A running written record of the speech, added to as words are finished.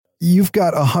you've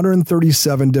got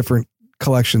 137 different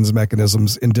collections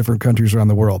mechanisms in different countries around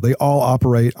the world. They all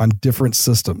operate on different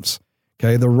systems.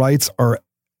 Okay. The rights are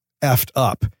effed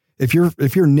up. If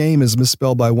your name is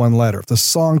misspelled by one letter, if the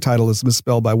song title is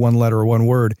misspelled by one letter or one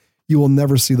word, you will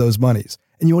never see those monies.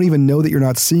 And you won't even know that you're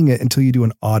not seeing it until you do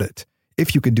an audit.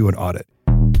 If you could do an audit.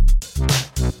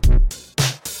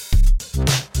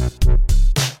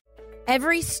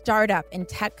 Every startup and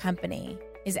tech company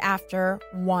is after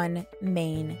one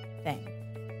main thing: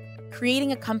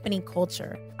 creating a company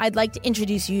culture. I'd like to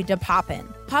introduce you to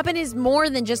Poppin. Poppin is more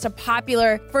than just a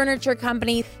popular furniture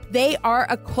company. They are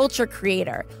a culture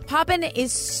creator. Poppin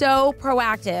is so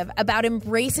proactive about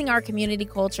embracing our community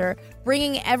culture,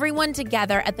 bringing everyone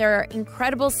together at their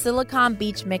incredible Silicon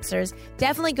Beach mixers.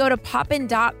 Definitely go to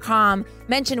poppin.com,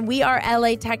 mention We Are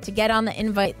LA Tech to get on the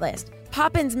invite list.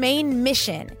 Poppin's main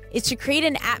mission is to create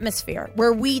an atmosphere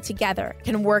where we together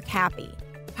can work happy.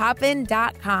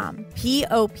 Poppin.com,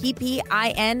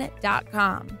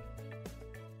 Poppin.com.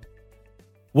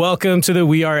 Welcome to the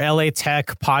We Are LA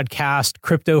Tech podcast,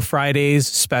 Crypto Fridays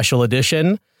special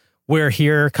edition. We're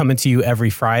here coming to you every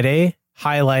Friday,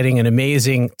 highlighting an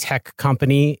amazing tech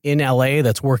company in LA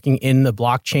that's working in the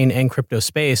blockchain and crypto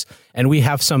space. And we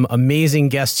have some amazing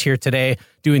guests here today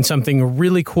doing something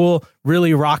really cool,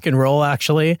 really rock and roll,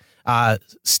 actually.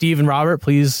 Steve and Robert,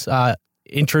 please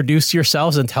introduce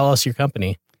yourselves and tell us your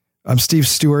company. I'm Steve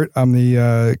Stewart. I'm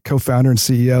the co-founder and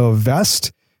CEO of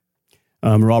Vest.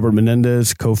 I'm Robert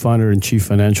Menendez, co-founder and chief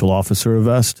financial officer of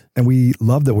Vest. And we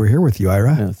love that we're here with you,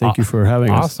 Ira. Yeah, thank you for having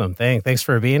us. Awesome. Thanks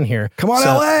for being here. Come on,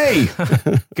 LA!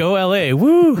 Go LA.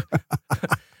 Woo!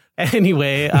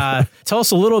 Anyway, tell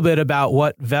us a little bit about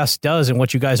what Vest does and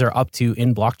what you guys are up to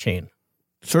in blockchain.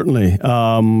 Certainly.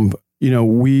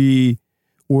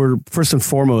 We're first and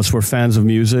foremost, we're fans of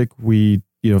music. We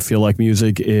feel like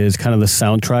music is kind of the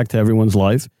soundtrack to everyone's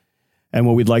life. And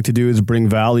what we'd like to do is bring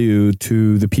value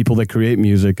to the people that create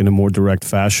music in a more direct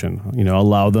fashion.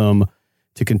 Allow them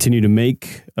to continue to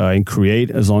make and create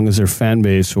as long as their fan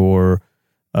base or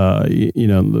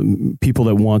the people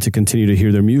that want to continue to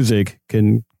hear their music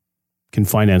can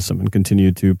finance them and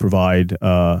continue to provide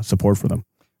support for them.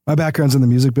 My background's in the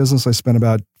music business. I spent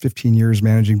about 15 years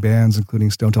managing bands, including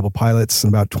Stone Temple Pilots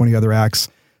and about 20 other acts,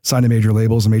 signed to major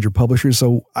labels and major publishers.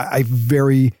 So I'm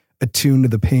very attuned to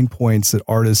the pain points that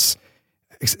artists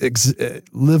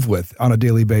live with on a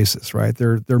daily basis, right?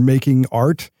 They're making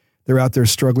art. They're out there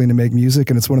struggling to make music.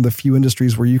 And it's one of the few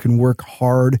industries where you can work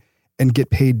hard and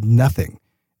get paid nothing.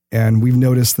 And we've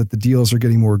noticed that the deals are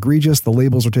getting more egregious. The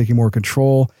labels are taking more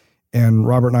control. And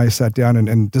Robert and I sat down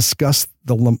and discussed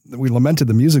we lamented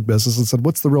the music business and said,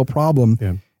 what's the real problem? Yeah.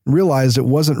 And realized it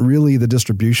wasn't really the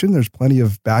distribution. There's plenty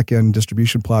of back-end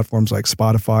distribution platforms like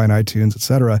Spotify and iTunes, et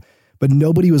cetera. But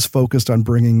nobody was focused on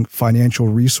bringing financial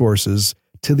resources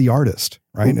to the artist,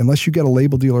 right? Unless you get a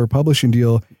label deal or a publishing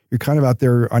deal, you're kind of out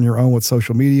there on your own with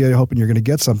social media, hoping you're going to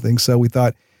get something. So we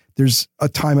thought there's a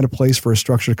time and a place for a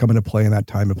structure to come into play, and that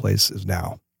time and place is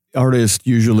now. Artists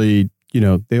usually,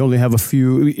 they only have a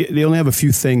few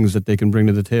things that they can bring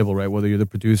to the table, right? Whether you're the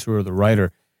producer or the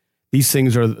writer, these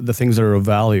things are the things that are of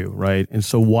value, right? And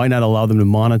so why not allow them to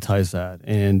monetize that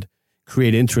and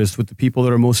create interest with the people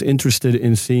that are most interested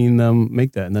in seeing them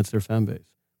make that, and that's their fan base.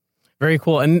 Very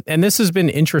cool. And this has been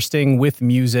interesting with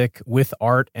music, with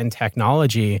art and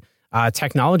technology.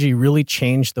 Technology really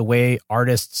changed the way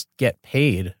artists get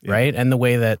paid, right? And the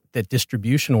way that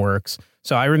distribution works.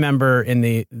 So I remember in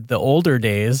the older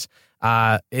days,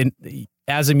 as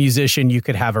a musician, you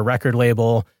could have a record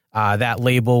label. That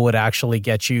label would actually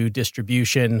get you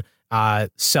distribution,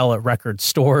 sell at record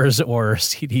stores or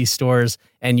CD stores,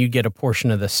 and you get a portion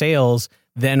of the sales.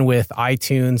 Then with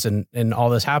iTunes and all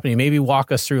this happening, maybe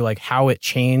walk us through like how it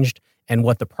changed and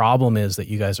what the problem is that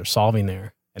you guys are solving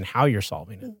there and how you're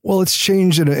solving it. Well, it's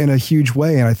changed in a huge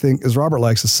way. And I think, as Robert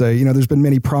likes to say, there's been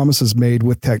many promises made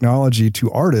with technology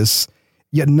to artists,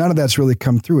 yet none of that's really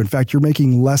come through. In fact, you're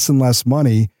making less and less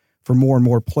money for more and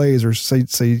more plays, or say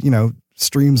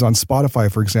streams on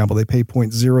Spotify, for example. They pay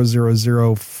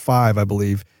 0.0005, I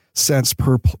believe, cents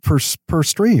per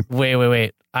stream.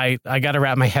 Wait. I got to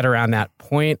wrap my head around that.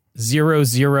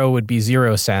 0.00 would be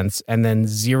 0 cents, and then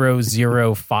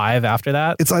 0.005 after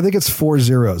that. I think it's 4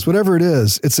 zeros. Whatever it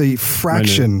is, it's a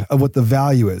fraction of what the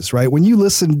value is, right? When you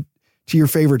listen to your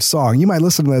favorite song, you might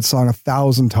listen to that song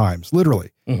 1,000 times,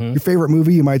 literally. Mm-hmm. Your favorite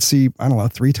movie, you might see,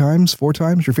 3 times, 4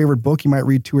 times. Your favorite book, you might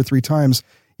read 2 or 3 times.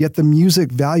 Yet the music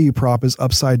value prop is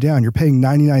upside down. You're paying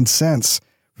 99 cents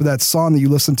for that song that you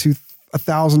listened to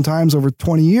 1,000 times over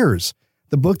 20 years.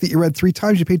 The book that you read 3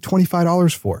 times, you paid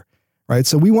 $25 for, right?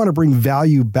 So we want to bring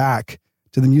value back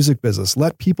to the music business.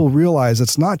 Let people realize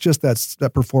it's not just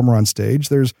that performer on stage.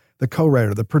 There's the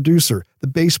co-writer, the producer, the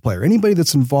bass player. Anybody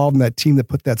that's involved in that team that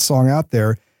put that song out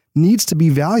there needs to be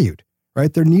valued,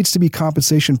 right? There needs to be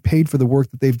compensation paid for the work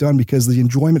that they've done because the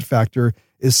enjoyment factor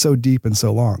is so deep and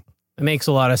so long. It makes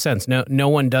a lot of sense. No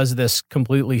one does this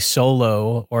completely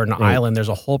solo or an island. There's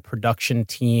a whole production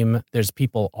team. There's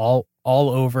people all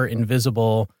over,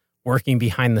 invisible, working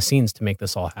behind the scenes to make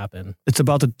this all happen. It's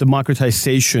about the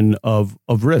democratization of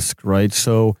risk, right?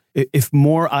 So if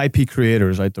more IP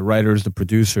creators, right, the writers, the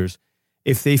producers,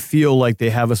 if they feel like they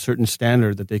have a certain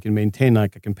standard that they can maintain,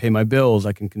 like I can pay my bills,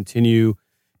 I can continue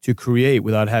to create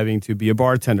without having to be a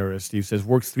bartender, as Steve says,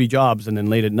 works 3 jobs, and then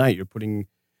late at night you're putting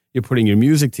your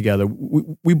music together.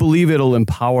 We believe it'll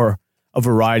empower a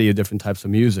variety of different types of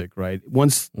music, right?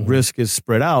 Once risk is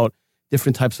spread out,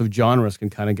 different types of genres can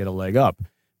kind of get a leg up.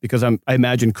 Because I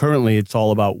imagine currently it's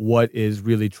all about what is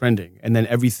really trending. And then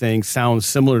everything sounds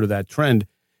similar to that trend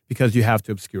because you have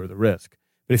to obscure the risk.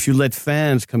 But if you let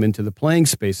fans come into the playing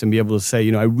space and be able to say,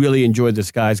 I really enjoyed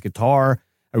this guy's guitar,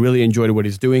 I really enjoyed what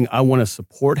he's doing, I want to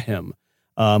support him,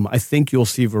 I think you'll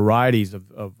see varieties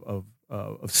of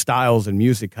styles and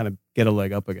music kind of get a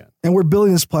leg up again. And we're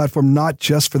building this platform not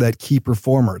just for that key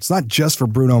performer. It's not just for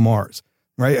Bruno Mars,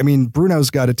 right? I mean,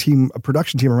 Bruno's got a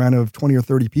production team around of 20 or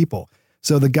 30 people.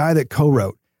 So the guy that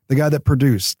co-wrote, the guy that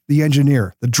produced, the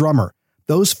engineer, the drummer,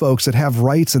 those folks that have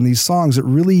rights in these songs that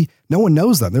really, no one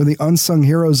knows them. They're the unsung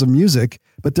heroes of music,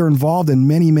 but they're involved in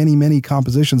many, many, many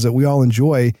compositions that we all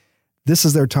enjoy. This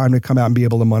is their time to come out and be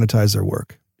able to monetize their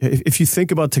work. If you think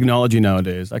about technology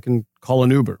nowadays, I can call an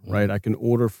Uber, right? I can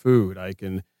order food. I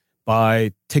can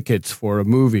buy tickets for a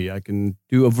movie. I can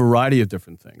do a variety of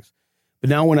different things.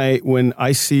 But now when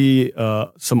I see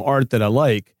some art that I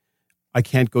like, I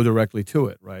can't go directly to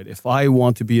it, right? If I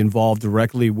want to be involved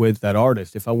directly with that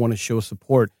artist, if I want to show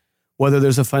support, whether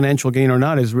there's a financial gain or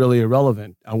not is really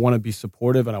irrelevant. I want to be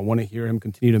supportive and I want to hear him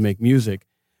continue to make music.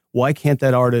 Why can't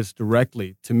that artist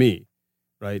directly to me,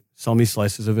 right, sell me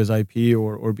slices of his IP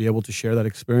or be able to share that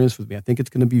experience with me? I think it's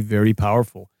going to be very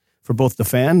powerful for both the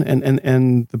fan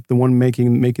and the one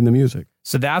making the music.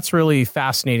 So that's really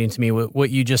fascinating to me, what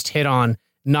you just hit on.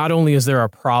 Not only is there a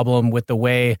problem with the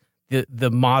way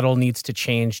the model needs to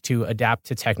change to adapt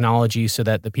to technology so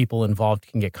that the people involved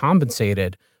can get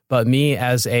compensated, but me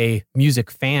as a music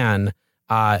fan,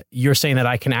 you're saying that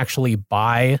I can actually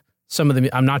buy some of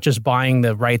I'm not just buying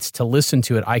the rights to listen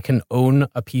to it, I can own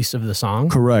a piece of the song?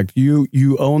 Correct.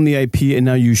 You own the IP and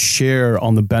now you share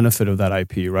on the benefit of that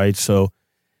IP, right? So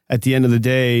at the end of the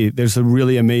day, there's a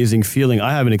really amazing feeling.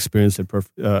 I haven't experienced it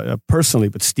personally,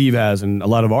 but Steve has and a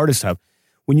lot of artists have.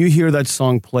 When you hear that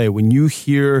song play, when you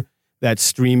hear that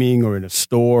streaming or in a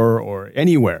store or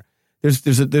anywhere, there's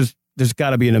got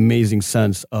to be an amazing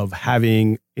sense of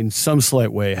having, in some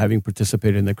slight way, having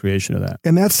participated in the creation of that.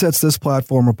 And that sets this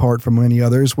platform apart from many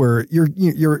others where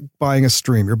you're buying a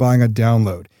stream, you're buying a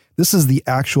download. This is the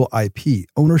actual IP,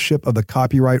 ownership of the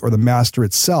copyright or the master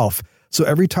itself. So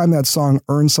every time that song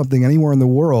earns something anywhere in the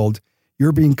world,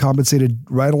 you're being compensated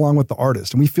right along with the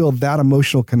artist. And we feel that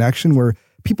emotional connection where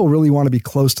people really want to be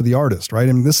close to the artist, right?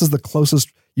 I mean, this is the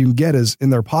closest you can get is in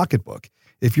their pocketbook.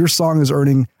 If your song is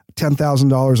earning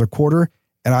 $10,000 a quarter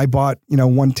and I bought,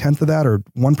 1/10 of that or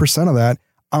 1% of that,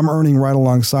 I'm earning right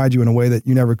alongside you in a way that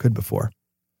you never could before.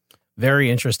 Very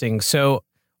interesting. So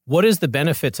what is the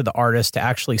benefit to the artist to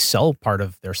actually sell part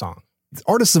of their song?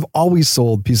 Artists have always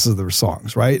sold pieces of their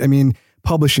songs, right? I mean,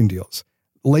 publishing deals,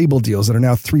 label deals that are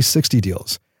now 360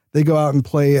 deals. They go out and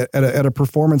play at a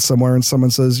performance somewhere and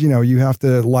someone says, you have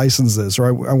to license this, or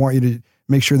I want you to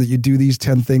make sure that you do these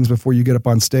 10 things before you get up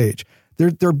on stage.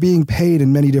 They're being paid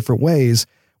in many different ways.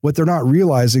 What they're not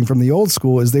realizing from the old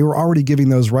school is they were already giving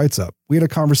those rights up. We had a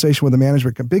conversation with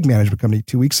a big management company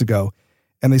 2 weeks ago,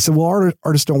 and they said, well,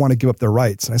 artists don't want to give up their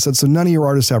rights. And I said, so none of your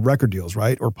artists have record deals,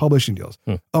 right? Or publishing deals.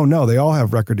 Oh, no, they all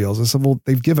have record deals. I said, well,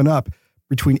 they've given up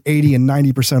between 80 and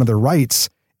 90% of their rights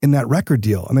in that record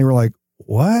deal. And they were like,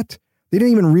 what? They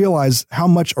didn't even realize how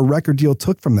much a record deal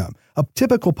took from them. A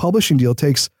typical publishing deal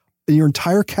takes your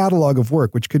entire catalog of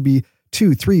work, which could be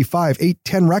 2, 3, 5, 8,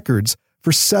 10 records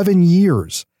for 7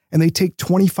 years. And they take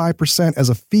 25% as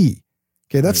a fee.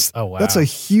 Okay. That's a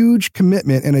huge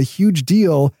commitment and a huge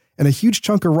deal and a huge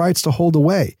chunk of rights to hold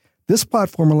away. This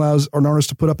platform allows an artist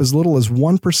to put up as little as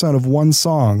 1% of one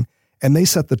song, and they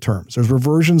set the terms. There's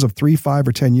reversions of 3, 5,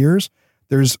 or 10 years.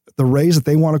 There's the raise that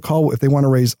they want to call, if they want to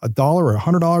raise $1 or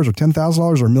 $100 or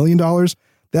 $10,000 or $1 million,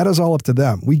 that is all up to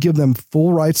them. We give them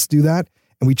full rights to do that,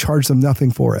 and we charge them nothing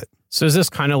for it. So is this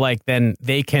kind of like then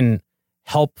they can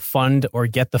help fund or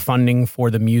get the funding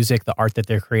for the music, the art that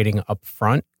they're creating up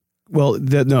front? Well,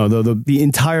 the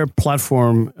entire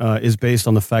platform is based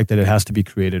on the fact that it has to be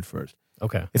created first.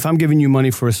 Okay. If I'm giving you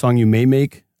money for a song you may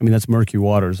make, I mean, that's murky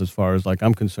waters as far as like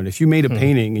I'm concerned. If you made a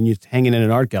painting and you're hanging in an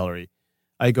art gallery,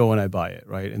 I go and I buy it,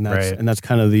 right? And that's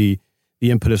kind of the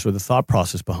impetus or the thought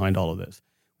process behind all of this.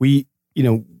 We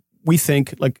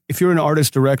think like if you're an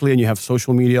artist directly and you have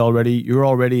social media already, you're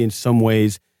already in some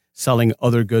ways selling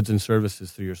other goods and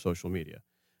services through your social media,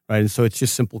 right? And so it's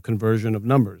just simple conversion of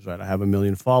numbers, right? I have 1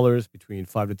 million followers, between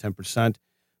 5 to 10%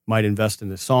 might invest in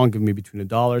this song, give me between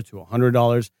 $1 to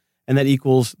 $100. And that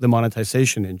equals the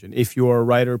monetization engine. If you're a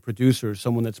writer, producer,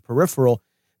 someone that's peripheral,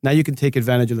 now you can take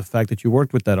advantage of the fact that you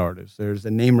worked with that artist. There's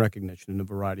the name recognition and a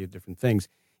variety of different things.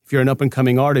 If you're an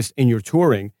up-and-coming artist and you're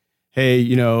touring, hey,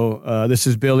 this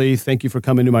is Billy. Thank you for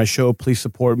coming to my show. Please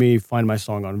support me. Find my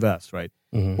song on Vest, right?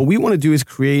 Mm-hmm. What we want to do is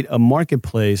create a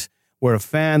marketplace where a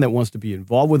fan that wants to be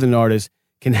involved with an artist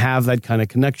can have that kind of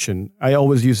connection. I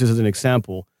always use this as an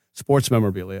example. Sports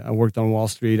memorabilia. I worked on Wall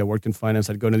Street. I worked in finance.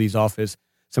 I'd go to these offices.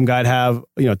 Some guy'd have,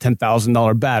 a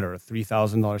 $10,000 bat or a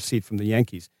 $3,000 seat from the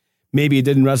Yankees. Maybe it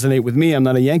didn't resonate with me. I'm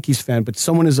not a Yankees fan, but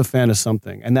someone is a fan of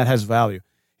something, and that has value.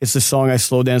 It's the song I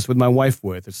slow danced with my wife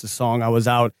with. It's the song I was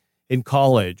out in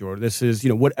college, or this is,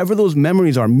 whatever those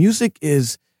memories are. Music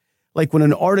is like when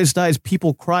an artist dies,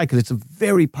 people cry because it's a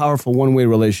very powerful one-way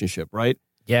relationship, right?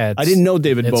 Yeah. I didn't know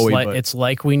David Bowie. But it's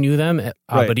like we knew them, right.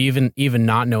 But even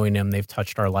not knowing them, they've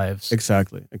touched our lives.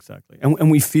 Exactly. And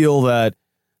we feel that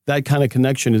kind of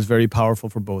connection is very powerful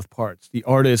for both parts. The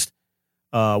artist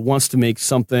wants to make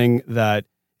something that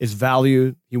is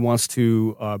valued. He wants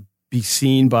to be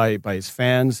seen by his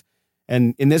fans.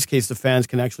 And in this case, the fans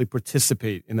can actually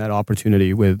participate in that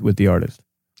opportunity with the artist.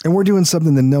 And we're doing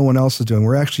something that no one else is doing.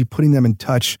 We're actually putting them in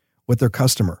touch with their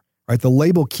customer, right? The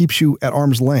label keeps you at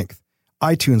arm's length.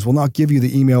 iTunes will not give you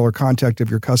the email or contact of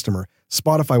your customer.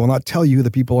 Spotify will not tell you who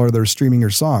the people are that are streaming your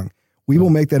song. We will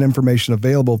make that information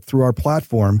available through our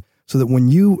platform so that when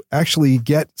you actually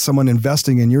get someone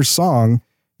investing in your song,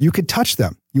 you could touch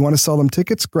them. You want to sell them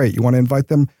tickets? Great. You want to invite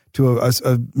them to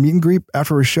a meet and greet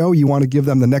after a show? You want to give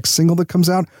them the next single that comes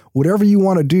out? Whatever you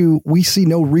want to do, we see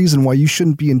no reason why you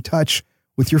shouldn't be in touch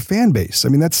with your fan base. I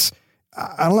mean,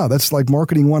 I don't know, that's like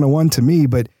marketing 101 to me,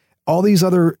 but all these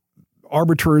other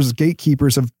arbiters,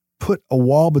 gatekeepers have put a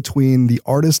wall between the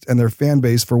artist and their fan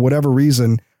base. For whatever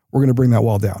reason, we're going to bring that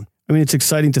wall down. I mean, it's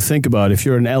exciting to think about. If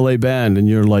you're an LA band and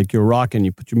you're rocking,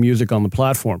 you put your music on the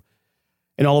platform,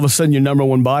 and all of a sudden your number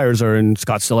one buyers are in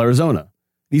Scottsdale, Arizona.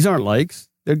 These aren't likes.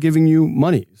 They're giving you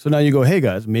money. So now you go, hey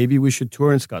guys, maybe we should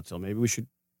tour in Scottsdale. Maybe we should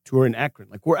tour in Akron,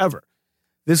 like wherever.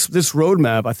 This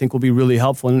roadmap, I think, will be really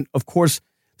helpful. And of course,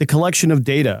 the collection of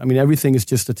data. I mean, everything is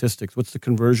just statistics. What's the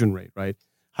conversion rate, right?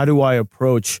 How do I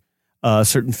approach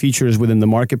certain features within the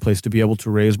marketplace to be able to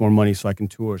raise more money so I can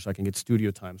tour, so I can get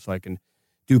studio time, so I can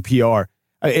do PR?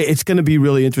 It's going to be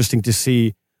really interesting to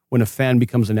see when a fan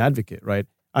becomes an advocate, right?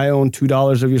 I own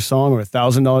 $2 of your song or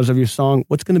 $1,000 of your song.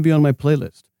 What's going to be on my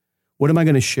playlist? What am I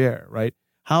going to share, right?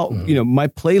 How, my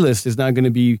playlist is not going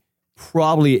to be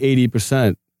probably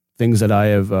 80% things that I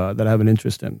have an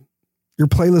interest in. Your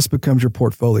playlist becomes your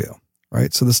portfolio,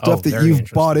 right? So the stuff that you've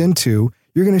bought into,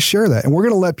 you're going to share that. And we're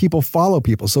going to let people follow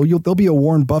people. So there'll be a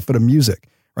Warren Buffett of music,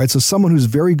 right? So someone who's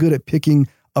very good at picking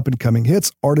up and coming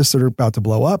hits, artists that are about to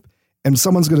blow up, and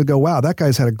someone's going to go, wow, that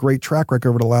guy's had a great track record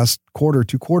over the last quarter,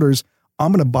 2 quarters.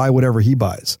 I'm going to buy whatever he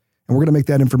buys. And we're going to make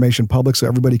that information public so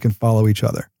everybody can follow each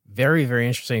other. Very, very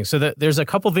interesting. So there's a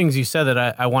couple things you said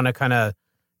that I want to kind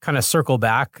of circle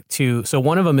back to. So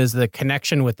one of them is the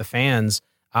connection with the fans.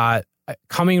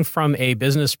 Coming from a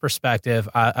business perspective,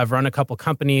 I've run a couple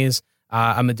companies.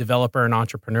 I'm a developer and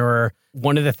entrepreneur.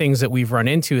 One of the things that we've run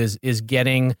into is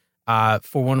getting,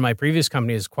 for one of my previous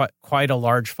companies, quite a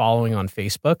large following on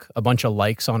Facebook, a bunch of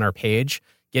likes on our page,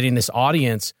 getting this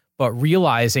audience, but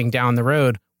realizing down the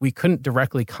road, we couldn't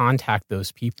directly contact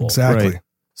those people. Exactly. Right?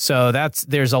 So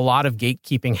there's a lot of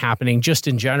gatekeeping happening just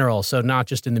in general. So not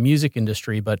just in the music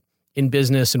industry, but in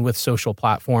business and with social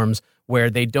platforms where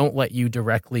they don't let you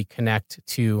directly connect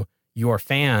to your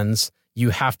fans. You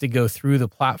have to go through the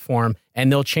platform,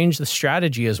 and they'll change the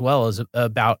strategy as well as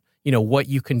about, what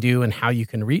you can do and how you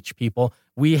can reach people.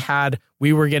 We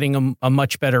were getting a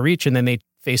much better reach, and then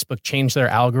Facebook changed their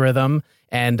algorithm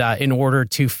and in order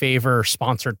to favor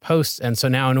sponsored posts. And so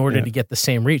now in order to get the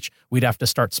same reach, we'd have to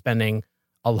start spending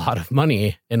a lot of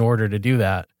money in order to do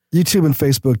that. YouTube and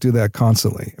Facebook do that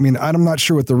constantly. I mean, I'm not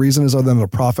sure what the reason is other than a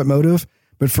profit motive,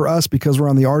 but for us, because we're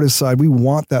on the artist side, we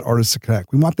want that artist to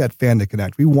connect. We want that fan to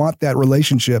connect. We want that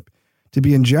relationship to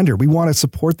be engendered. We want to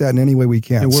support that in any way we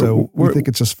can. So we think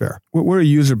it's just fair. We're a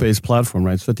user-based platform,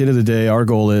 right? So at the end of the day, our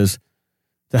goal is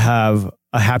to have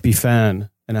a happy fan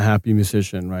and a happy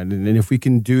musician, right? And if we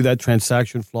can do that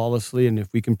transaction flawlessly, and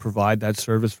if we can provide that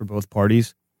service for both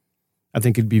parties, I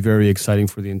think it'd be very exciting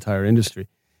for the entire industry.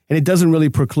 And it doesn't really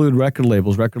preclude record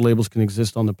labels. Record labels can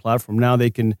exist on the platform. Now they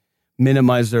can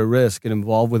minimize their risk and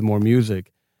involve with more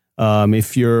music.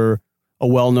 If you're a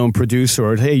well-known producer,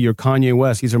 or hey, you're Kanye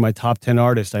West, these are my top 10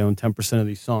 artists, I own 10% of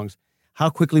these songs. How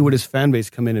quickly would his fan base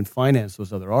come in and finance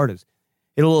those other artists?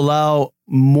 It'll allow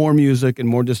more music and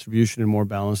more distribution and more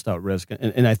balanced out risk.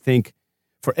 And I think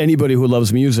for anybody who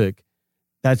loves music,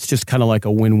 that's just kind of like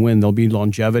a win-win. There'll be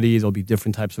longevity. There'll be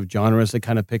different types of genres that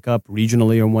kind of pick up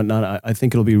regionally or whatnot. I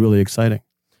think it'll be really exciting.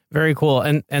 Very cool.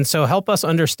 And so help us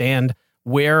understand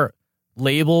where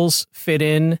labels fit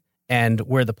in and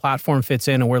where the platform fits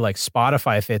in and where like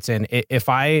Spotify fits in. If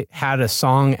I had a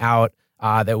song out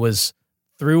that was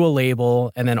through a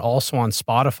label and then also on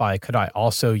Spotify, could I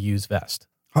also use Vest?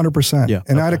 100%. Yeah.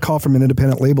 And I had a call from an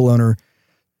independent label owner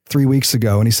 3 weeks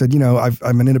ago, and he said,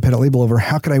 I'm an independent label owner.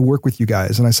 How can I work with you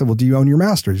guys? And I said, well, do you own your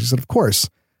masters? He said, of course.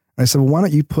 And I said, well, why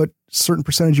don't you put a certain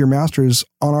percentage of your masters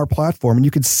on our platform and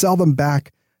you could sell them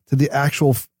back to the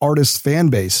actual artist's fan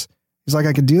base? He's like,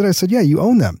 I could do that. I said, yeah, you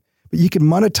own them, but you can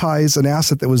monetize an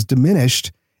asset that was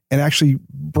diminished and actually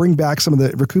recoup some of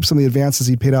the advances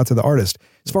he paid out to the artist.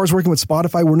 As far as working with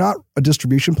Spotify, we're not a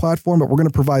distribution platform, but we're going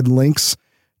to provide links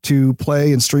to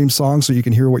play and stream songs so you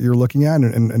can hear what you're looking at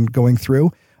and going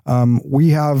through.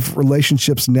 We have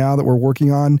relationships now that we're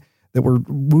working on, that we're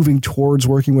moving towards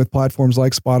working with platforms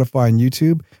like Spotify and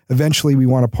YouTube. Eventually, we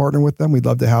want to partner with them. We'd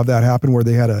love to have that happen where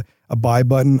they had a buy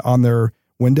button on their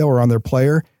window or on their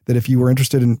player, that if you were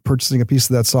interested in purchasing a piece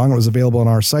of that song, it was available on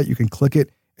our site, you can click it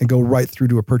and go right through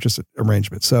to a purchase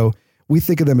arrangement. So we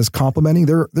think of them as complementing.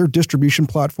 They're distribution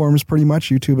platforms pretty much,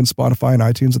 YouTube and Spotify and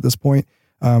iTunes at this point.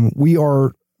 We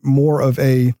are more of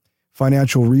a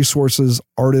financial resources,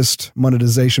 artist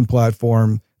monetization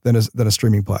platform than a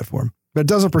streaming platform. But it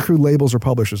doesn't preclude labels or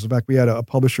publishers. In fact, we had a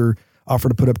publisher offer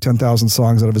to put up 10,000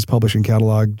 songs out of his publishing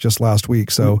catalog just last week.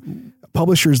 So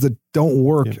publishers that don't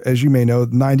work, as you may know,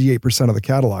 98% of the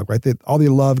catalog, right? All the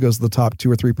love goes to the top 2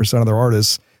 or 3% of their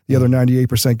artists. The other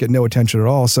 98% get no attention at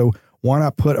all. So why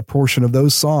not put a portion of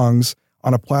those songs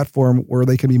on a platform where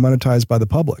they can be monetized by the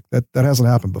public? That hasn't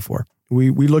happened before.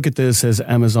 We look at this as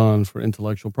Amazon for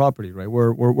intellectual property, right?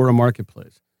 We're a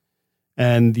marketplace.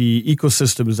 And the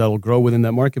ecosystems that will grow within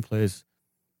that marketplace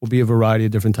will be a variety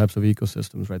of different types of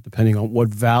ecosystems, right? Depending on what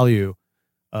value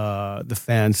the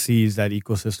fan sees that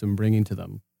ecosystem bringing to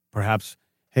them. Perhaps,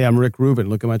 hey, I'm Rick Rubin,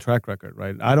 look at my track record,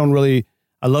 right?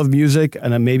 I love music,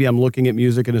 and maybe I'm looking at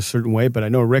music in a certain way, but I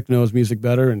know Rick knows music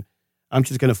better, and I'm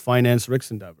just going to finance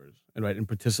Rick's endeavors, right, and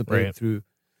participate through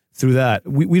that.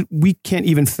 We can't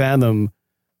even fathom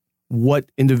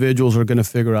what individuals are going to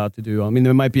figure out to do. I mean,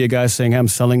 there might be a guy saying, hey, I'm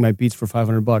selling my beats for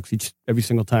 $500 every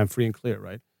single time, free and clear,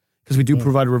 right? Because we do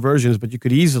provide reversions, but you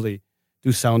could easily do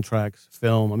soundtracks,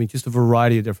 film. I mean, just a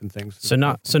variety of different things. So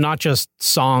not just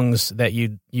songs that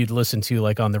you'd listen to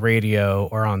like on the radio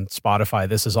or on Spotify.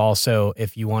 This is also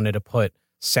if you wanted to put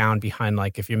sound behind,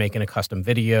 like if you're making a custom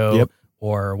video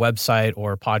or website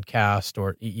or podcast,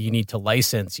 or you need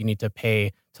to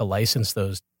pay to license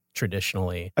those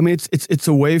traditionally. I mean, it's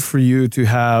a way for you to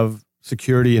have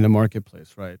security in the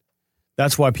marketplace, right?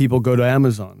 That's why people go to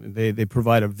Amazon. They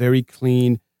provide a very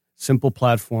clean, simple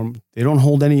platform. They don't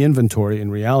hold any inventory.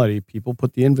 In reality, people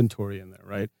put the inventory in there,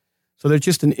 right? So they're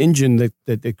just an engine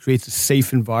that creates a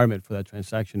safe environment for that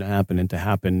transaction to happen and to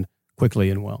happen quickly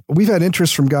and well. We've had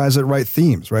interest from guys that write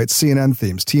themes, right? CNN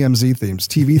themes, TMZ themes,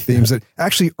 TV themes that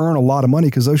actually earn a lot of money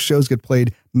because those shows get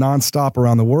played nonstop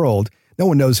around the world. No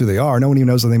one knows who they are. No one even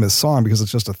knows the name of the song because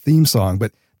it's just a theme song.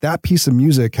 But that piece of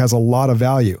music has a lot of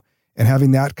value. And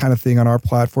having that kind of thing on our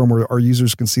platform where our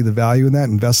users can see the value in that,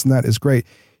 invest in that is great.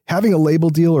 Having a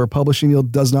label deal or a publishing deal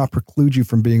does not preclude you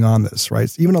from being on this, right?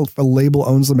 Even if a label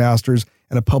owns the masters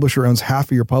and a publisher owns half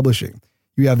of your publishing,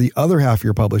 you have the other half of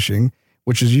your publishing,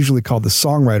 which is usually called the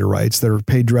songwriter rights that are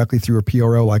paid directly through a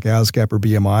PRO like ASCAP or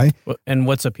BMI. And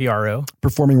what's a PRO?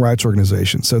 Performing Rights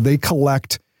Organization. So they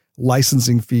collect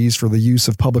licensing fees for the use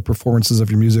of public performances of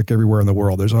your music everywhere in the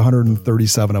world. There's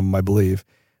 137 of them, I believe.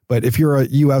 But if you're a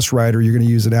U.S. writer, you're going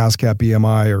to use an ASCAP,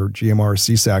 BMI, or GMR, or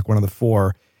CSAC, one of the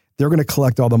four. They're going to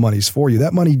collect all the monies for you.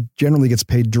 That money generally gets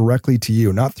paid directly to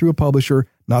you, not through a publisher,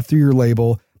 not through your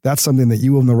label. That's something that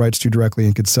you own the rights to directly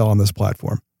and could sell on this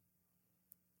platform.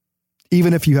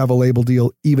 Even if you have a label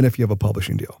deal, even if you have a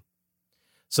publishing deal.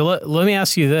 So let me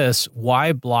ask you this.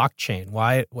 Why blockchain?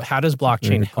 How does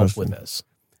blockchain help with this?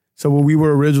 So when we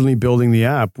were originally building the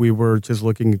app, we were just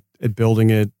looking at building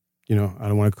it, I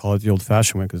don't want to call it the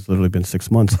old-fashioned way because it's literally been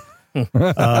 6 months.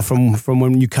 from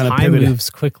when you kind of Time pivot. moves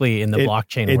quickly in the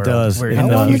blockchain world. It does. We're It in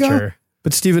does. the future.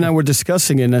 But Steve and I were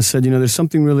discussing it, and I said, there's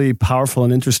something really powerful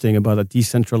and interesting about a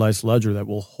decentralized ledger that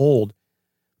will hold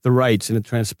the rights in a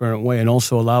transparent way and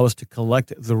also allow us to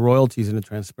collect the royalties in a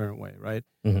transparent way, right?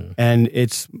 Mm-hmm. And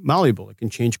it's malleable. It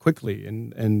can change quickly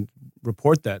and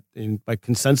report that. And by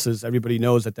consensus, everybody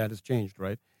knows that has changed,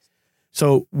 right?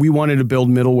 So we wanted to build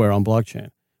middleware on blockchain.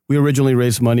 We originally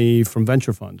raised money from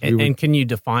venture funds. And can you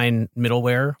define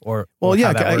middleware or Well,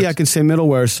 how that works? I can say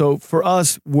middleware. So for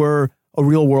us, we're a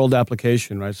real world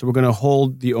application, right? So we're going to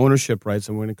hold the ownership rights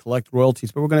and we're going to collect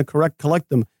royalties, but we're going to collect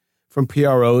them from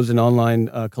PROs and online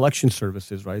collection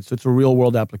services, right? So it's a real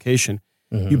world application.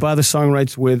 Mm-hmm. You buy the song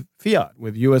rights with fiat,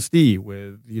 with USD,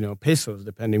 with pesos,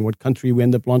 depending what country we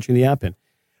end up launching the app in.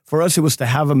 For us, it was to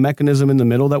have a mechanism in the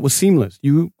middle that was seamless.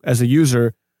 You, as a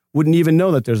user, wouldn't even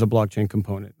know that there's a blockchain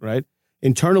component, right?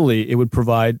 Internally, it would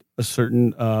provide a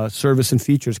certain service and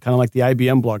features, kind of like the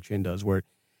IBM blockchain does, where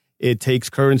it takes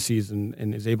currencies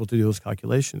and is able to do those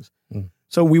calculations. Mm.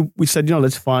 So we said,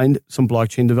 let's find some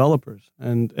blockchain developers.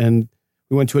 And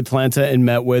we went to Atlanta and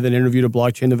met with and interviewed a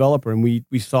blockchain developer. And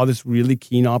we saw this really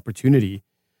keen opportunity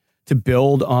to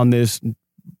build on this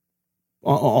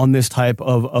type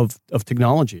of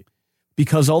technology.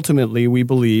 Because ultimately, we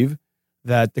believe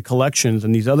that the collections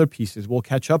and these other pieces will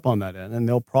catch up on that end. And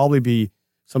there'll probably be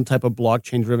some type of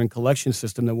blockchain-driven collection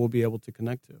system that we'll be able to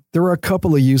connect to. There are a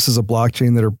couple of uses of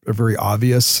blockchain that are very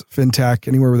obvious. FinTech,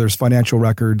 anywhere where there's financial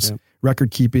records,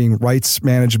 record keeping, rights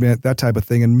management, that type of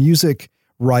thing. And music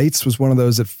rights was one of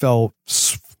those that fell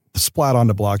splat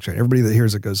onto blockchain. Everybody that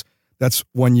hears it goes, that's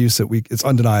one use that it's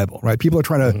undeniable, right? People are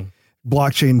trying to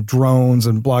blockchain drones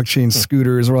and blockchain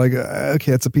scooters. We're like,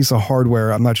 okay, it's a piece of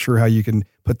hardware. I'm not sure how you can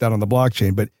put that on the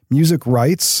blockchain, but music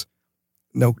rights,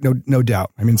 no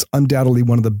doubt. I mean, it's undoubtedly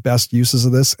one of the best uses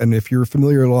of this. And if you're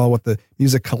familiar at all with the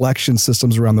music collection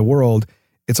systems around the world,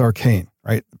 it's arcane,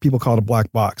 right? People call it a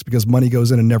black box because money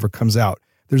goes in and never comes out.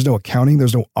 There's no accounting.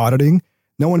 There's no auditing.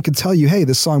 No one can tell you, hey,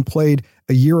 this song played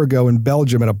a year ago in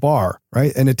Belgium at a bar,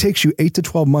 right? And it takes you 8 to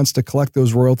 12 months to collect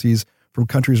those royalties from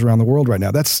countries around the world right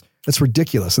now. That's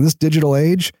ridiculous. In this digital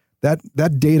age, that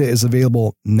data is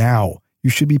available now. You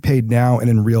should be paid now and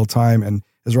in real time. And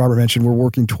as Robert mentioned, we're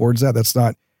working towards that. That's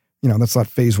not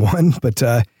phase one, but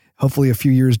hopefully a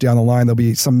few years down the line, there'll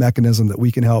be some mechanism that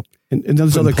we can help. And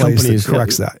there's other companies that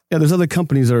corrects that. Yeah, there's other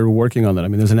companies that are working on that. I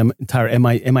mean, there's an entire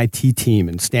MIT team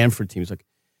and Stanford teams like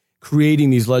creating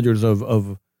these ledgers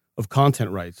of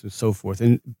content rights and so forth.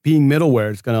 And being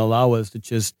middleware is going to allow us to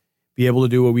just be able to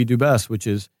do what we do best, which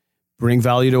is bring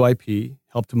value to IP,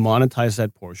 help to monetize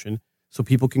that portion so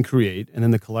people can create, and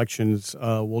then the collections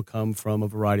will come from a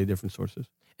variety of different sources.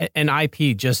 And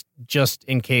IP, just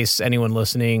in case anyone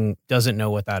listening doesn't know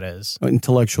what that is.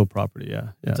 Intellectual property,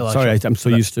 yeah. Sorry, I'm so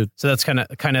used to. So that's kind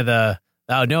of the.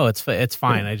 Oh no, it's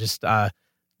fine. I just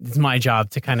it's my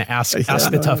job to kind of ask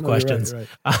the tough questions.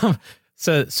 Right.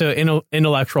 So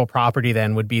intellectual property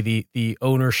then would be the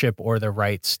ownership or the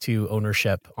rights to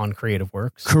ownership on creative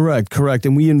works. Correct.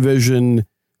 And we envision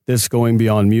this going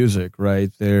beyond music,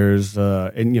 right? There's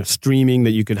streaming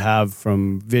that you could have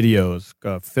from videos,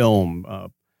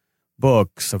 film,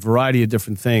 books, a variety of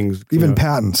different things. Even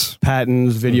patents,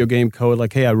 video game code.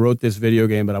 Like, hey, I wrote this video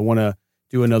game, but I want to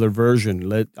do another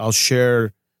version. I'll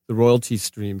share the royalty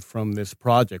stream from this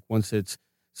project once it's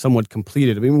somewhat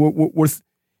completed. I mean,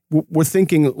 we're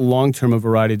thinking long-term a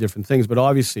variety of different things, but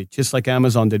obviously, just like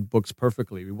Amazon did books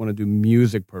perfectly, we want to do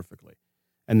music perfectly.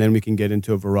 And then we can get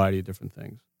into a variety of different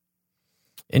things.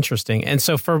 Interesting. And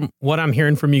so from what I'm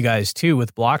hearing from you guys too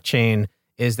with blockchain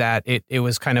is that it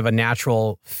was kind of a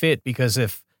natural fit, because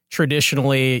if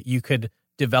traditionally you could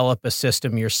develop a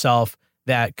system yourself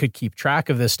that could keep track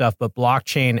of this stuff, but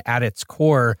blockchain at its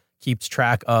core keeps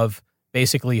track of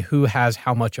basically who has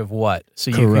how much of what.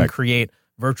 So you can create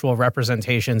virtual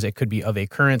representations. It could be of a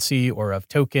currency or of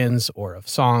tokens or of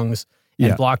songs.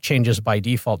 And blockchain just by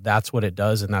default, that's what it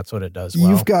does, and that's what it does well.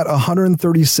 You've got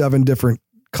 137 different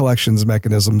collections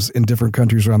mechanisms in different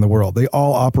countries around the world. They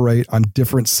all operate on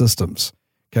different systems.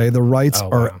 Okay, the rights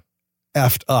are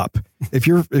effed up. If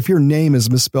your name is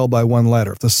misspelled by one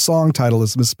letter, if the song title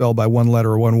is misspelled by one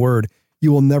letter or one word,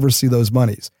 you will never see those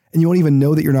monies. And you won't even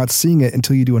know that you're not seeing it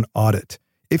until you do an audit,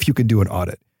 if you could do an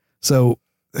audit. So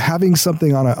having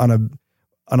something on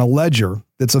a ledger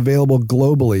that's available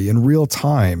globally in real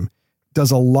time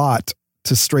does a lot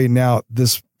to straighten out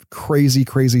this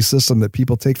crazy system that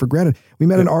people take for granted. We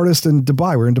met an artist in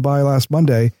Dubai. We were in Dubai last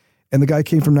Monday, and the guy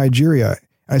came from Nigeria.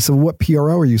 And I said, well, what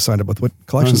PRO are you signed up with? What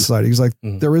collection society? He's like,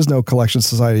 there is no collection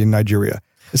society in Nigeria.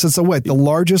 I said, so what? The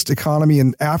largest economy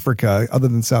in Africa, other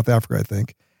than South Africa, I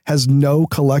think, has no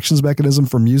collections mechanism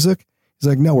for music. He's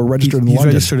like, no, we're registered in He's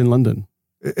London. registered in London.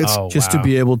 It's just to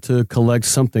be able to collect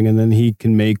something, and then he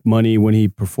can make money when he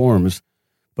performs.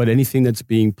 But anything that's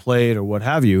being played or what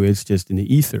have you, it's just in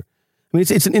the ether. I mean,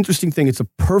 it's an interesting thing. It's a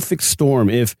perfect storm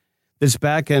if this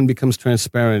back end becomes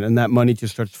transparent and that money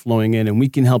just starts flowing in, and we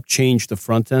can help change the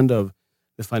front end of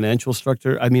the financial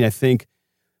structure. I mean, I think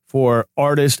for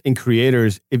artists and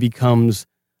creators, it becomes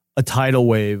a tidal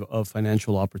wave of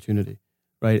financial opportunity,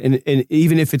 right? And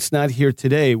even if it's not here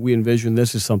today, we envision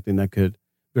this is something that could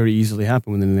very easily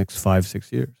happen within the next 5-6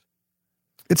 years.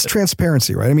 It's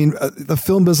transparency, right? I mean, the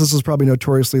film business is probably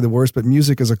notoriously the worst, but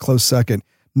music is a close second.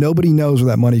 Nobody knows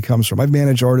where that money comes from. I've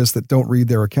managed artists that don't read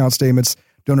their account statements,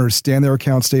 don't understand their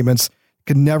account statements,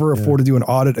 could never afford to do an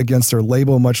audit against their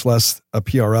label, much less a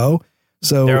PRO.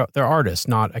 So they're artists,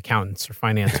 not accountants or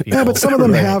finance people. Yeah, but some of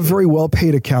them have very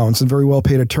well-paid accounts and very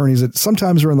well-paid attorneys that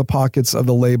sometimes are in the pockets of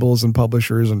the labels and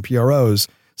publishers and PROs.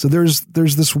 So there's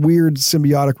this weird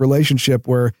symbiotic relationship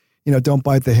where, don't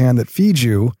bite the hand that feeds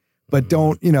you, but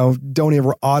don't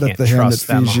ever audit the hand that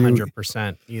feeds you.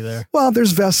 100% either. Well,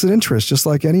 there's vested interest, just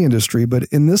like any industry, but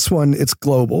in this one, it's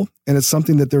global, and it's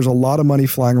something that there's a lot of money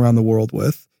flying around the world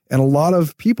with, and a lot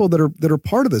of people that are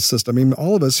part of this system. I mean,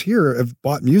 all of us here have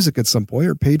bought music at some point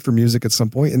or paid for music at some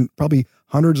point, and probably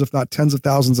hundreds, if not tens of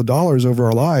thousands of dollars over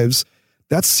our lives.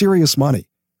 That's serious money,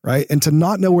 right? And to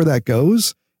not know where that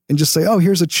goes and just say, "Oh,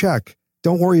 here's a check.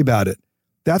 Don't worry about it."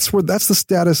 That's the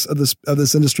status of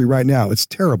this industry right now. It's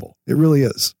terrible. It really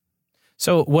is.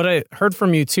 So what I heard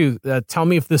from you too, tell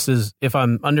me if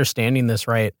I'm understanding this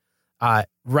right.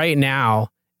 Right now,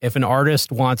 if an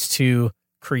artist wants to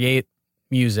create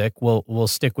music, we'll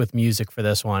stick with music for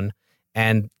this one,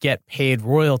 and get paid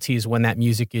royalties when that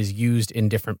music is used in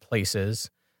different places,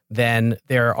 then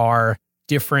there are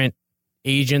different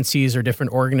agencies or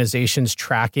different organizations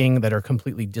tracking that are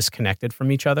completely disconnected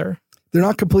from each other. They're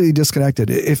not completely disconnected.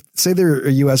 If say they're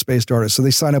a US-based artist, so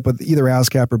they sign up with either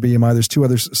ASCAP or BMI. There's two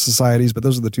other societies, but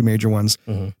those are the two major ones.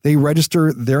 Mm-hmm. They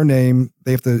register their name.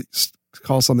 They have to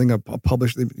call something they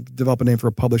develop a name for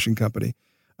a publishing company,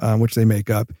 which they make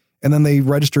up. And then they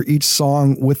register each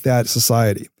song with that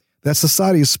society. That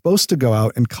society is supposed to go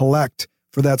out and collect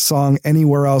for that song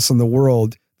anywhere else in the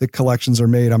world that collections are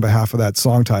made on behalf of that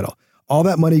song title. All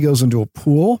that money goes into a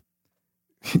pool.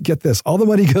 Get this, all the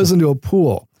money goes into a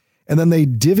pool. And then they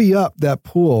divvy up that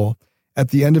pool at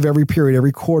the end of every period,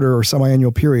 every quarter or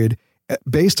semi-annual period,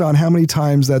 based on how many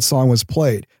times that song was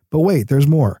played. But wait, there's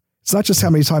more. It's not just how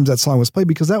many times that song was played,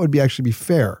 because that would actually be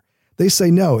fair. They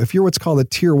say, no, if you're what's called a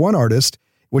tier 1 artist,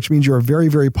 which means you're a very,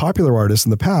 very popular artist in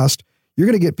the past, you're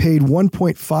going to get paid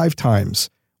 1.5 times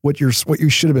what you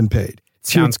should have been paid.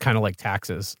 Sounds kind of like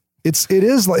taxes. It's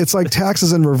like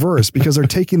taxes in reverse, because they're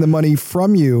taking the money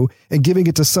from you and giving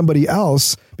it to somebody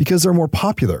else because they're more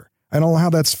popular. I don't know how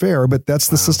that's fair, but that's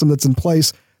the system that's in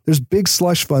place. There's big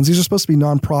slush funds. These are supposed to be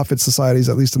nonprofit societies,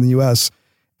 at least in the U.S.,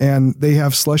 and they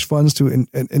have slush funds to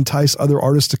entice other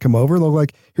artists to come over. They're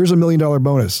like, here's $1 million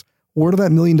bonus. Where did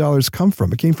that $1 million come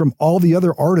from? It came from all the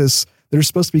other artists that are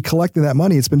supposed to be collecting that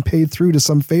money. It's been paid through to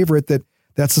some favorite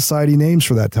that society names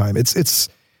for that time. It is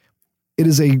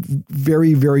a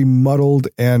very, very muddled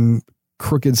and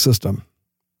crooked system.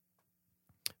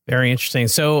 Very interesting.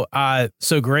 So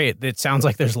great. It sounds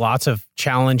like there's lots of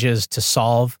challenges to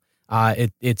solve.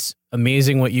 It's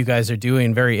amazing what you guys are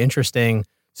doing. Very interesting.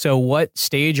 So what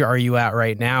stage are you at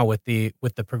right now with the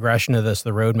progression of this,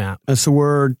 the roadmap? So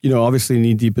we're, obviously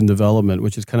knee deep in development,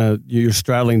 which is kind of, you're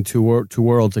straddling two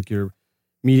worlds. Like you're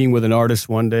meeting with an artist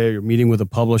one day, you're meeting with a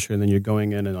publisher, and then you're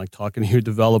going in and like talking to your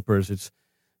developers. It's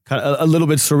kind of a little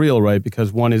bit surreal, right?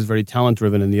 Because one is very talent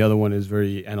driven and the other one is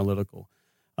very analytical.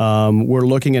 We're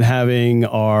looking at having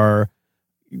our,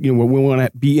 we want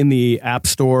to be in the App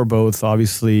Store, both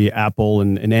obviously Apple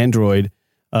and Android.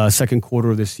 Second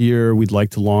quarter of this year, we'd like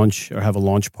to launch or have a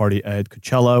launch party at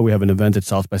Coachella. We have an event at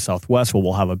South by Southwest where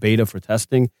we'll have a beta for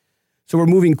testing. So we're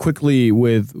moving quickly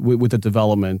with the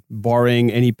development,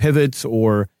 barring any pivots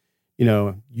or,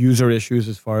 user issues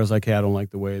as far as like, hey, I don't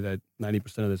like the way that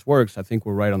 90% of this works. I think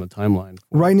we're right on the timeline.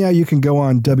 Right now, you can go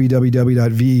on www.vzt.co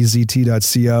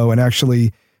and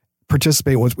actually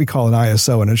participate in what we call an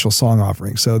ISO, initial song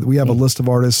offering. So we have a list of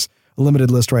artists, a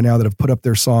limited list right now that have put up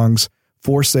their songs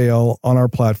for sale on our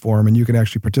platform, and you can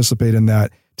actually participate in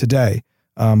that today.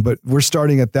 But we're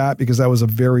starting at that because that was a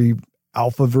very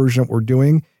alpha version of what we're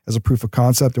doing as a proof of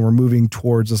concept, and we're moving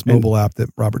towards this mobile app that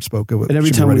Robert spoke of. And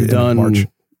every time we've done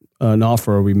an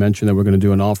offer, or we mentioned that we're going to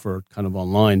do an offer kind of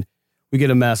online, we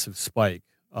get a massive spike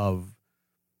of,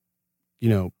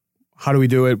 how do we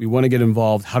do it? We want to get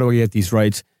involved. How do we get these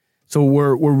rights? So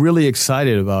we're really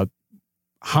excited about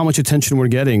how much attention we're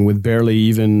getting with barely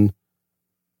even,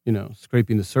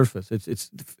 scraping the surface.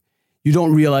 It's you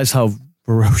don't realize how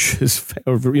ferocious,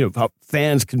 how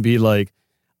fans can be like,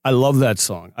 I love that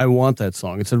song. I want that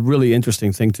song. It's a really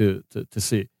interesting thing to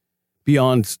see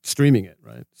beyond streaming it,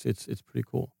 right? It's pretty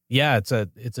cool. Yeah, it's a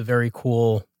very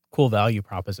cool value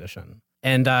proposition.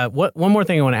 And one more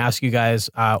thing I want to ask you guys,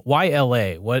 why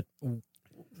LA? What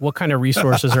kind of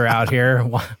resources are out here?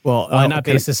 Why not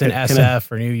base this in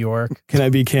SF or New York? Can I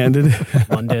be candid?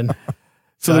 London.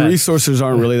 So the resources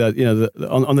aren't really that,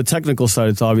 on the technical side,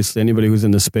 it's obviously anybody who's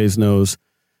in the space knows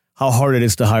how hard it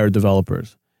is to hire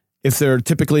developers. If they're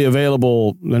typically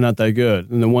available, they're not that good.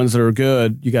 And the ones that are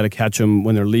good, you got to catch them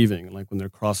when they're leaving, like when they're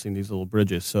crossing these little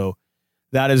bridges. So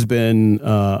that has been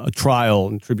a trial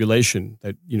and tribulation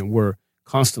that, we're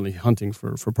constantly hunting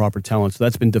for proper talent. So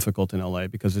that's been difficult in LA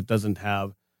because it doesn't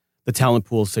have the talent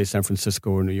pool, say San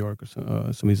Francisco or New York or some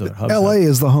of these other hubs. LA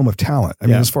is the home of talent. I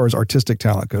mean, as far as artistic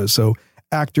talent goes. So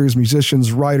actors,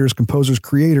 musicians, writers, composers,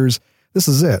 creators, this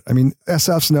is it. I mean,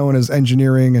 SF's known as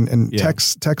engineering and tech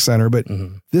center, but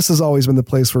this has always been the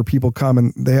place where people come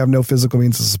and they have no physical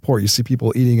means of support. You see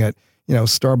people eating at,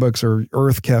 Starbucks or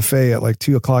Earth Cafe at like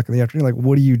 2:00 in the afternoon. Like,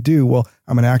 what do you do? Well,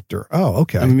 I'm an actor. Oh,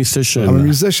 okay. I'm a musician. I'm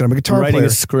a guitar player. Writing a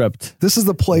script. This is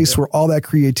the place where all that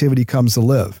creativity comes to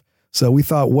live. So we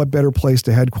thought, what better place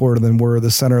to headquarter than where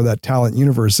the center of that talent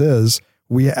universe is?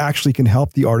 We actually can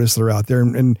help the artists that are out there.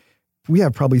 And we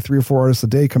have probably 3 or 4 artists a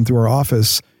day come through our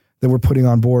office that we're putting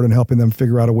on board and helping them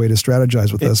figure out a way to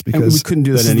strategize with us, because we couldn't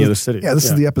do that in any other city. Yeah, this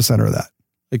is the epicenter of that.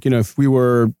 Like, if we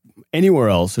were anywhere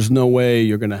else, there's no way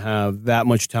you're going to have that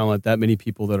much talent, that many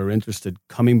people that are interested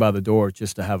coming by the door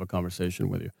just to have a conversation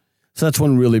with you. So that's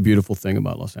one really beautiful thing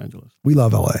about Los Angeles. We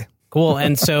love LA. Cool.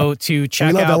 And so to check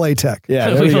out... We love LA Tech. Yeah,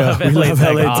 there we love go. LA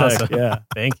Tech. Awesome. Tech. Yeah.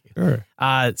 Thank you. Sure.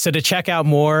 So to check out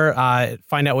more,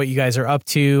 find out what you guys are up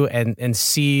to and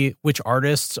see which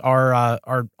artists are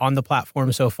on the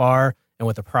platform so far and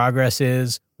what the progress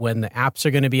is, when the apps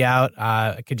are going to be out,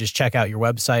 I could just check out your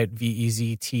website,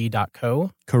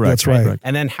 vezt.co. Correct. That's right.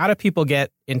 And then how do people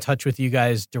get in touch with you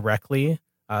guys directly?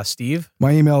 Steve?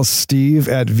 My email is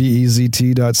steve@vezt.co.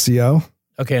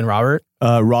 Okay, and Robert?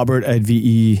 Robert at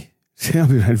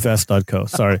vest.co.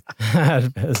 Sorry.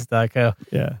 Vest.co.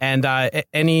 Yeah. And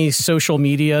any social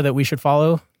media that we should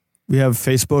follow? We have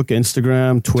Facebook,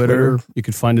 Instagram, Twitter. You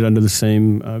could find it under the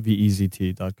same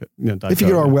vezt.co. If you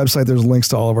go to our website, there's links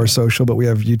to all of our social, but we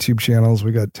have YouTube channels.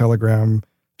 We got Telegram,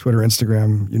 Twitter,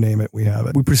 Instagram, you name it, we have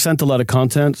it. We present a lot of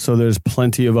content, so there's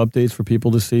plenty of updates for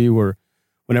people to see.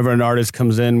 Whenever an artist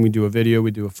comes in, we do a video,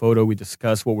 we do a photo, we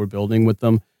discuss what we're building with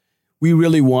them. We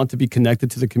really want to be connected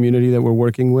to the community that we're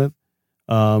working with.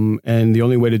 And the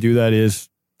only way to do that is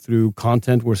through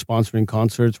content. We're sponsoring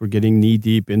concerts. We're getting knee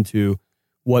deep into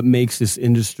what makes this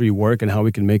industry work and how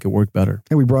we can make it work better.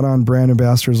 And we brought on brand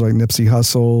ambassadors like Nipsey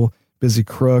Hussle, Busy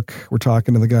Crook. We're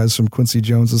talking to the guys from Quincy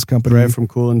Jones's company. Dre from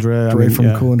Cool and Dre.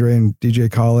 Cool and Dre and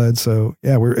DJ Khaled. So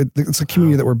yeah, it's a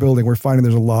community that we're building. We're finding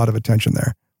there's a lot of attention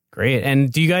there. Great.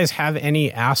 And do you guys have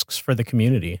any asks for the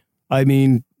community? I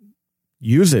mean,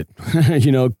 use it,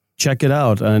 check it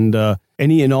out. And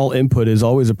any and all input is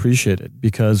always appreciated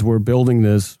because we're building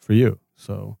this for you.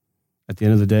 So at the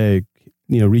end of the day,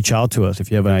 reach out to us. If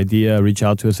you have an idea, reach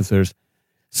out to us. If there's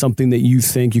something that you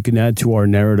think you can add to our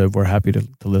narrative, we're happy to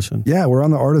listen. Yeah, we're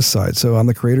on the artist side. So on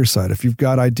the creator side, if you've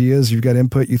got ideas, you've got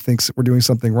input, you think we're doing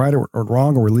something right or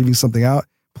wrong, or we're leaving something out,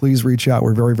 please reach out.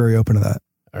 We're very, very open to that.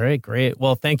 All right, great.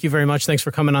 Well, thank you very much. Thanks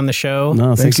for coming on the show.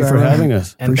 No, thank you for having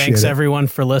us. And thanks everyone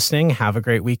for listening. Have a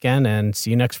great weekend and see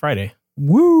you next Friday.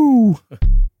 Woo!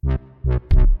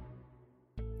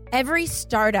 Every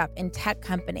startup and tech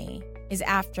company is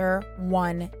after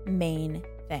one main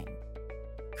thing: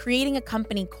 creating a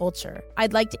company culture.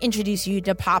 I'd like to introduce you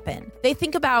to Poppin. They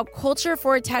think about culture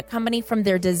for a tech company from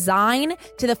their design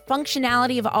to the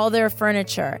functionality of all their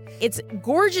furniture. It's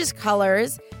gorgeous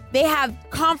colors. They have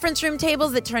conference room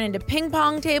tables that turn into ping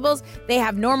pong tables. They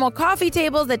have normal coffee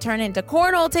tables that turn into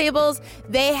cornhole tables.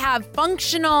 They have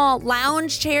functional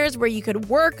lounge chairs where you could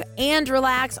work and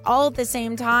relax all at the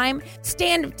same time.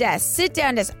 Stand-up desks,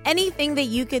 sit-down desks, anything that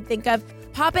you could think of.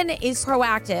 Poppin is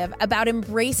proactive about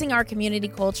embracing our community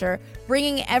culture,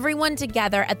 bringing everyone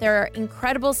together at their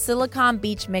incredible Silicon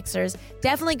Beach mixers.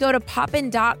 Definitely go to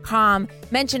poppin.com,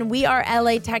 mention We Are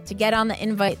LA Tech to get on the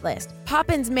invite list.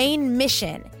 Poppin's main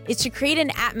mission is to create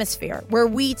an atmosphere where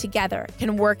we together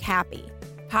can work happy.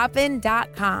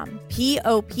 Poppin.com,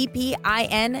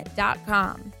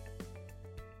 Poppin.com.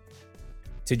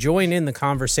 To join in the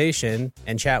conversation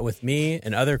and chat with me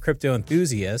and other crypto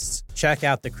enthusiasts, check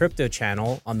out the crypto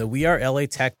channel on the We Are LA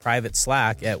Tech private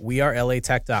Slack at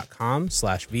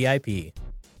wearelatech.com/VIP.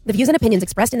 The views and opinions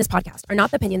expressed in this podcast are not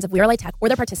the opinions of We Are LA Tech or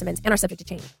their participants and are subject to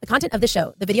change. The content of the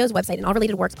show, the videos, website, and all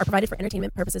related works are provided for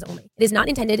entertainment purposes only. It is not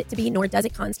intended to be, nor does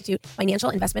it constitute financial,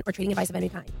 investment, or trading advice of any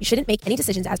kind. You shouldn't make any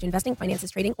decisions as to investing,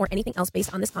 finances, trading, or anything else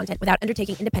based on this content without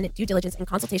undertaking independent due diligence and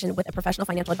consultation with a professional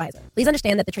financial advisor. Please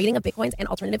understand that the trading of Bitcoins and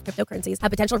alternative cryptocurrencies have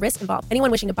potential risks involved.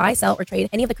 Anyone wishing to buy, sell, or trade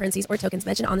any of the currencies or tokens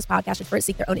mentioned on this podcast should first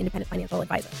seek their own independent financial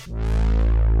advisor.